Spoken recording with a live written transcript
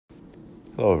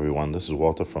Hello, everyone. This is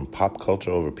Walter from Pop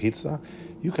Culture Over Pizza.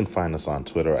 You can find us on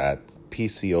Twitter at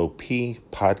PCOP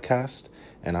Podcast,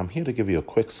 and I'm here to give you a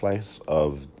quick slice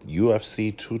of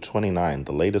UFC 229,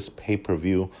 the latest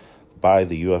pay-per-view by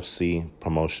the UFC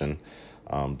promotion.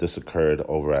 This occurred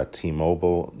over at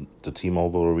the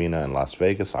T-Mobile Arena in Las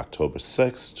Vegas, October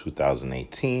 6,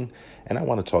 2018, and I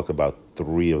want to talk about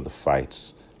three of the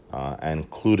fights,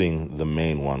 including the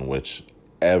main one, which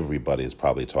everybody is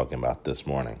probably talking about this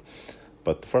morning.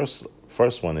 But the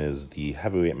first one is the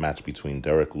heavyweight match between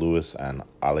Derek Lewis and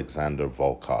Alexander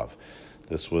Volkov.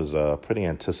 This was a pretty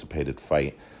anticipated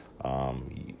fight.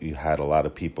 You had a lot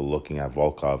of people looking at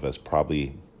Volkov as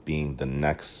probably being the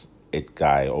next it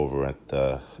guy over at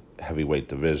the heavyweight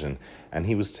division. And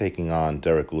he was taking on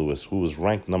Derek Lewis, who was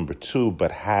ranked number 2, but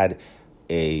had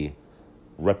a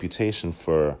reputation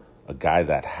for a guy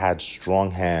that had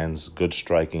strong hands, good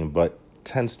striking, but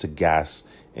tends to gas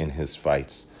in his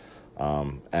fights.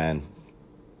 And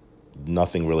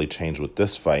nothing really changed with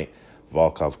this fight.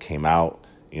 Volkov came out,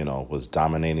 was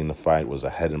dominating the fight, was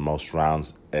ahead in most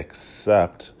rounds,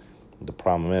 except the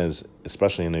problem is,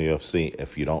 especially in the UFC,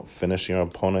 if you don't finish your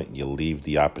opponent, you leave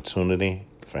the opportunity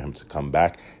for him to come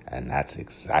back, and that's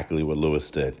exactly what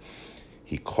Lewis did.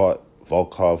 He caught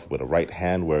Volkov with a right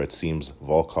hand where it seems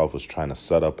Volkov was trying to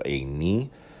set up a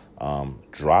knee,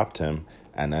 dropped him,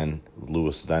 and then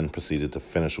Lewis then proceeded to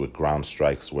finish with ground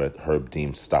strikes with Herb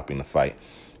Dean stopping the fight.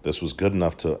 This was good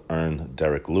enough to earn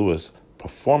Derek Lewis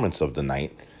performance of the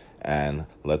night. And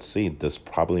let's see, this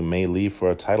probably may lead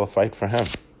for a title fight for him.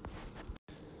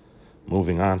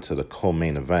 Moving on to the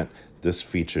co-main event, this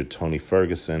featured Tony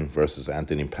Ferguson versus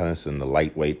Anthony Pettis in the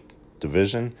lightweight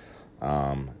division.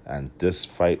 And this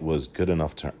fight was good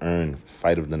enough to earn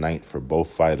fight of the night for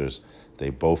both fighters.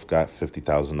 They both got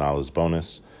 $50,000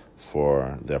 bonus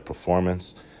for their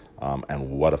performance, and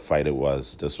what a fight it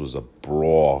was. This was a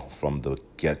brawl from the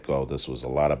get-go. This was a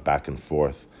lot of back and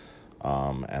forth,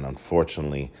 and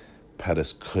unfortunately,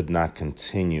 Pettis could not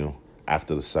continue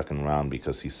after the second round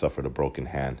because he suffered a broken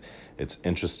hand. It's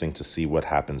interesting to see what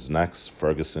happens next.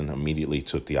 Ferguson immediately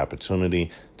took the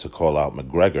opportunity to call out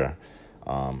McGregor,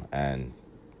 and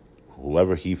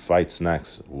whoever he fights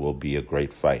next will be a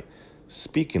great fight.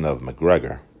 Speaking of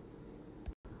McGregor,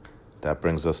 that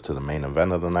brings us to the main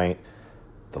event of the night,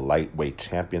 the lightweight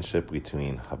championship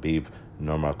between Khabib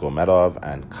Nurmagomedov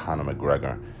and Conor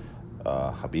McGregor.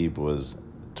 Khabib was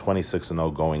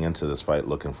 26-0 going into this fight,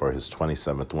 looking for his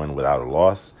 27th win without a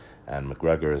loss, and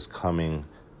McGregor is coming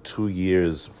 2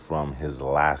 years from his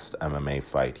last MMA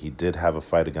fight. He did have a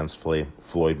fight against Floyd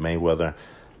Mayweather.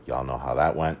 Y'all know how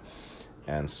that went.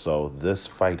 And so this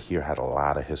fight here had a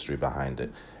lot of history behind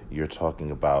it. You're talking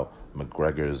about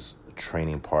McGregor's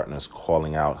training partners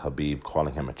calling out Khabib,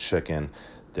 calling him a chicken.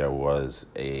 There was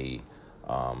a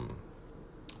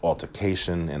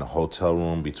altercation in a hotel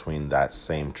room between that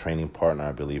same training partner,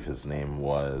 I believe his name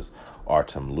was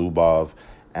Artem Lubov,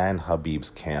 and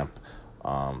Khabib's camp.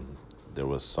 There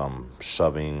was some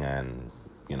shoving and,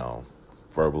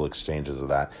 verbal exchanges of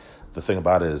that. The thing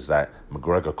about it is that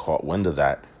McGregor caught wind of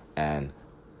that, and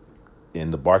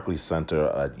in the Barclays Center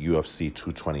at UFC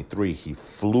 223, he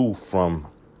flew from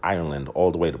Ireland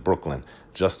all the way to Brooklyn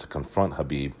just to confront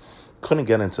Khabib. Couldn't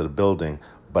get into the building,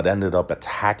 but ended up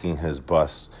attacking his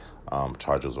bus.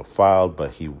 Charges were filed,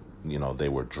 but they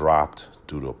were dropped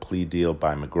due to a plea deal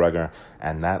by McGregor,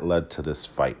 and that led to this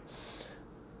fight.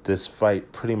 This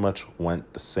fight pretty much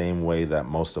went the same way that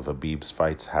most of Khabib's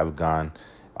fights have gone.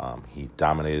 He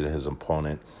dominated his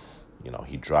opponent.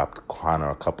 He dropped Conor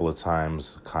a couple of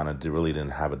times. Conor really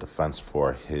didn't have a defense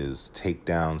for his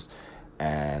takedowns,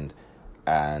 and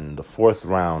the fourth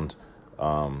round,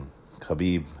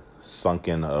 Khabib sunk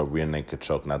in a rear naked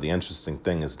choke. Now, the interesting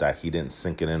thing is that he didn't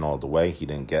sink it in all the way. He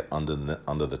didn't get under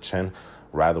the chin.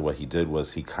 Rather, what he did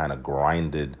was he kind of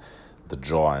grinded the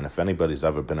jaw. And if anybody's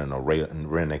ever been in a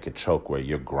rear naked choke where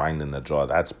you're grinding the jaw,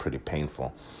 that's pretty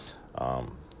painful.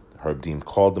 Herb Dean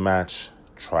called the match,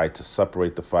 tried to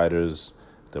separate the fighters.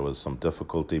 There was some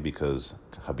difficulty because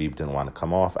Khabib didn't want to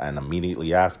come off. And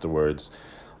immediately afterwards,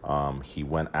 he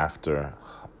went after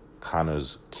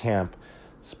Conor's camp,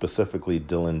 specifically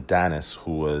Dylan Dennis,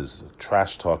 who was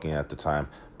trash-talking at the time.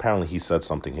 Apparently he said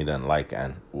something he didn't like,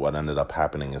 and what ended up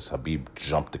happening is Khabib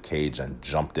jumped the cage and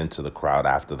jumped into the crowd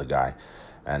after the guy.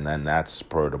 And then that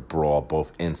spurred a brawl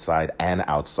both inside and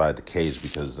outside the cage,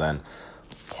 because then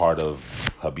part of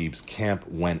Khabib's camp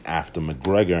went after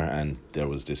McGregor, and there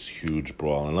was this huge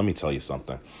brawl. And let me tell you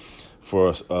something.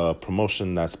 For a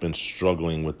promotion that's been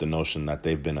struggling with the notion that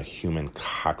they've been a human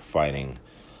cockfighting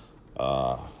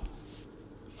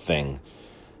thing,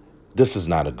 this is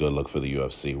not a good look for the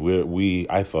UFC.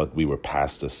 I thought we were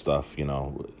past this stuff.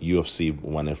 UFC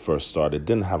when it first started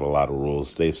didn't have a lot of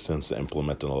rules. They've since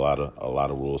implemented a lot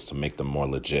of rules to make them more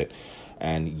legit.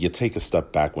 And you take a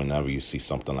step back whenever you see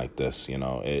something like this.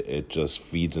 It just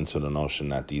feeds into the notion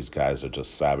that these guys are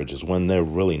just savages when they're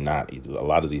really not. A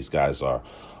lot of these guys are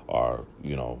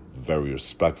very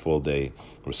respectful. They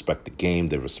respect the game.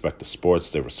 They respect the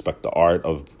sports. They respect the art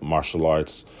of martial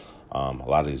arts. A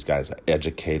lot of these guys are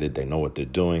educated. They know what they're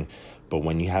doing. But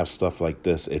when you have stuff like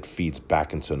this, it feeds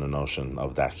back into the notion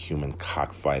of that human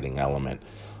cockfighting element.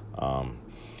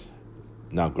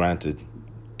 Now, granted,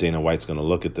 Dana White's going to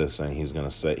look at this and he's going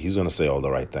to say all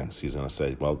the right things. He's going to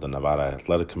say, well, the Nevada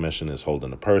Athletic Commission is holding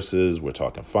the purses. We're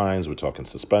talking fines. We're talking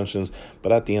suspensions.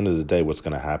 But at the end of the day, what's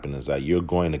going to happen is that you're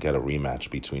going to get a rematch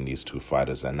between these two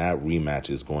fighters. And that rematch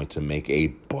is going to make a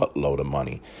buttload of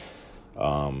money.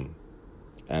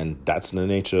 And that's the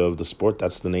nature of the sport.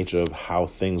 That's the nature of how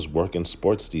things work in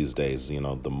sports these days.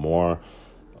 The more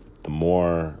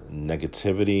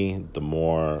negativity, the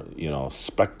more,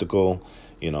 spectacle,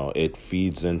 it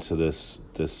feeds into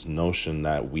this notion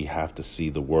that we have to see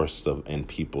the worst in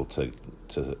people to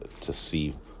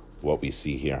see what we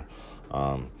see here.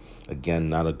 Again,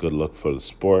 not a good look for the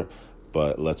sport,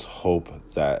 but let's hope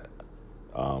that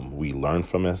we learn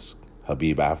from this.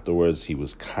 Khabib afterwards, he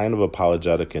was kind of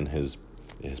apologetic in his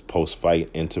post-fight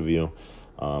interview,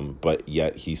 but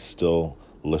yet he still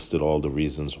listed all the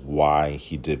reasons why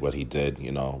he did what he did,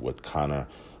 with Conor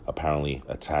apparently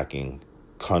attacking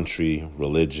country,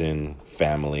 religion,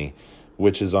 family,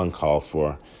 which is uncalled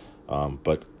for,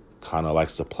 but Conor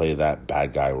likes to play that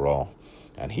bad guy role,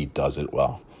 and he does it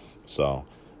well. So,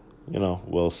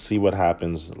 we'll see what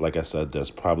happens. Like I said, there's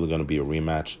probably going to be a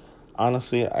rematch.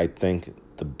 Honestly, I think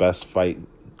the best fight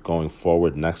going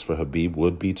forward next for Khabib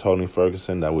would be Tony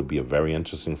Ferguson. That would be a very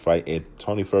interesting fight.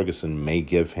 Tony Ferguson may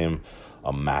give him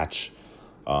a match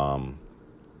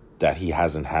that he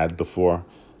hasn't had before.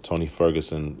 Tony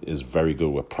Ferguson is very good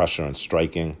with pressure and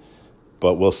striking,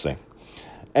 but we'll see.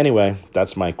 Anyway,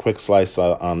 that's my quick slice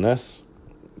on this.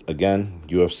 Again,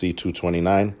 UFC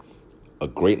 229, a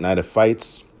great night of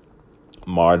fights,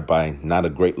 marred by not a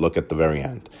great look at the very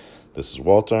end. This is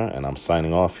Walter, and I'm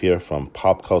signing off here from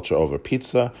Pop Culture Over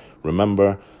Pizza.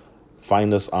 Remember,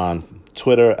 find us on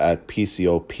Twitter at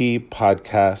PCOP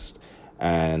Podcast,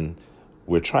 and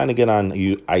we're trying to get on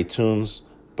iTunes,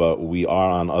 but we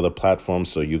are on other platforms,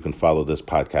 so you can follow this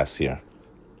podcast here.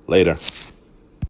 Later.